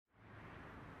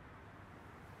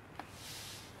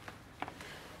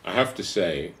I have to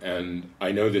say, and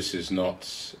I know this is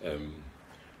not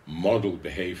model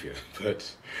behavior,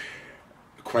 but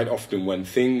quite often when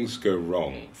things go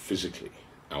wrong physically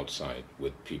outside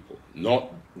with people,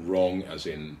 not wrong as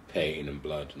in pain and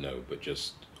blood, no, but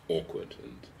just awkward,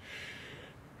 and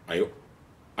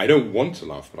I don't want to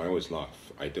laugh, but I always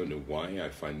laugh. I don't know why.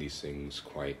 I find these things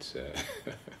quite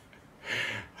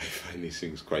I find these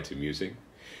things quite amusing.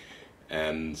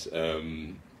 And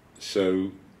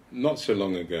so not so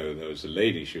long ago, there was a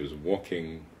lady, she was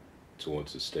walking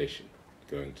towards the station,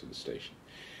 going to the station.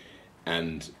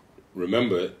 And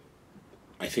remember,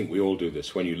 I think we all do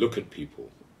this, when you look at people,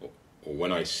 or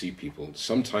when I see people,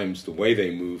 sometimes the way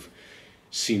they move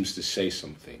seems to say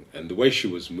something. And the way she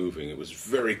was moving, it was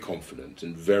very confident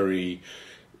and very,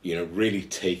 really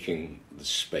taking the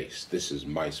space. This is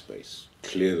my space.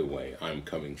 Clear the way. I'm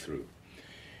coming through.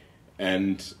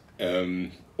 And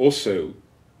also,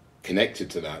 connected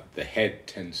to that, the head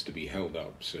tends to be held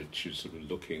up, so she's sort of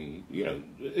looking,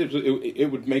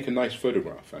 it would make a nice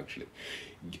photograph, actually.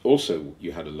 Also,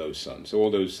 you had a low sun, so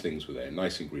all those things were there,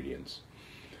 nice ingredients.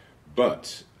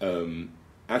 But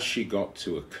as she got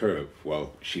to a curve,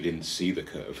 well, she didn't see the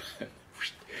curve,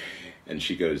 and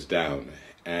she goes down,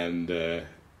 and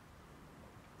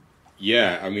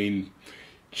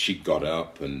she got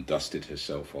up and dusted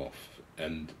herself off,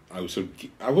 and I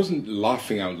wasn't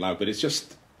laughing out loud, but it's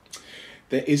just,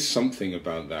 there is something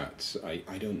about that.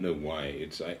 I don't know why.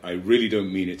 I really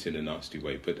don't mean it in a nasty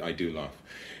way, but I do laugh.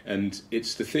 And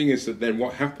it's the thing is that then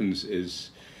what happens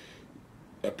is,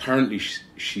 apparently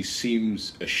she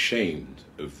seems ashamed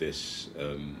of this,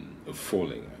 of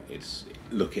falling.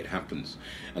 Look, it happens.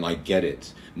 And I get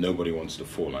it. Nobody wants to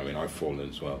fall. I mean, I've fallen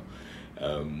as well.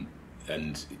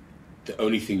 And the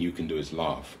only thing you can do is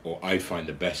laugh. Or I find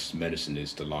the best medicine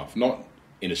is to laugh. Not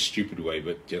in a stupid way,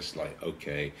 but just like,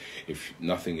 okay, if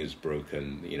nothing is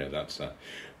broken, that's that.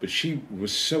 But she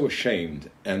was so ashamed,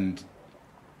 and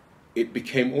it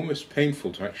became almost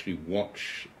painful to actually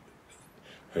watch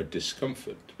her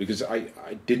discomfort, because I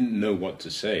didn't know what to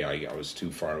say. I was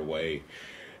too far away,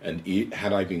 and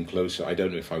had I been closer, I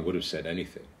don't know if I would have said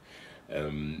anything.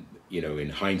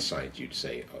 In hindsight, you'd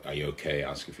say, are you okay?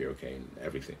 Ask if you're okay and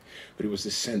everything. But it was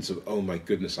this sense of, oh my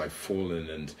goodness, I've fallen,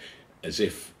 and as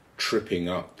if tripping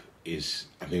up is,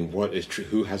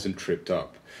 who hasn't tripped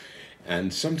up?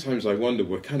 And sometimes I wonder,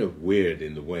 we're kind of weird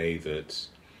in the way that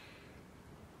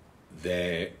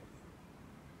there are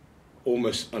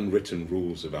almost unwritten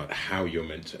rules about how you're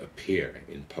meant to appear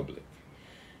in public.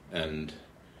 And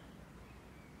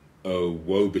oh,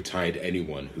 woe betide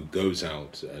anyone who goes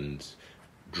out and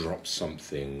drops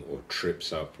something or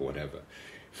trips up or whatever.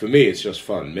 For me, it's just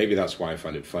fun. Maybe that's why I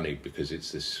find it funny, because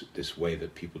it's this way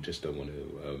that people just don't want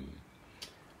to,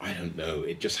 I don't know,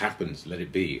 it just happens, let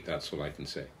it be. That's all I can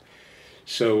say.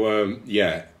 So,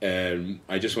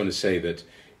 I just want to say that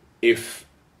if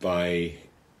by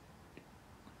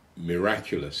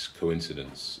miraculous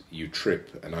coincidence you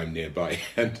trip and I'm nearby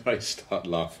and I start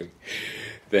laughing,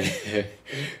 then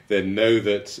know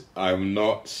that I'm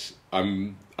not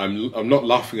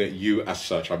laughing at you as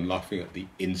such. I'm laughing at the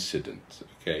incident.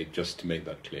 Okay, just to make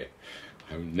that clear.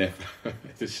 I'm never.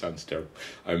 This sounds terrible.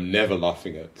 I'm never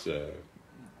laughing at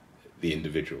the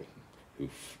individual who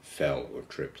fell or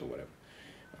tripped or whatever.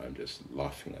 I'm just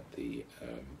laughing at the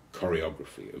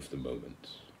choreography of the moment.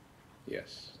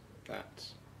 Yes, that.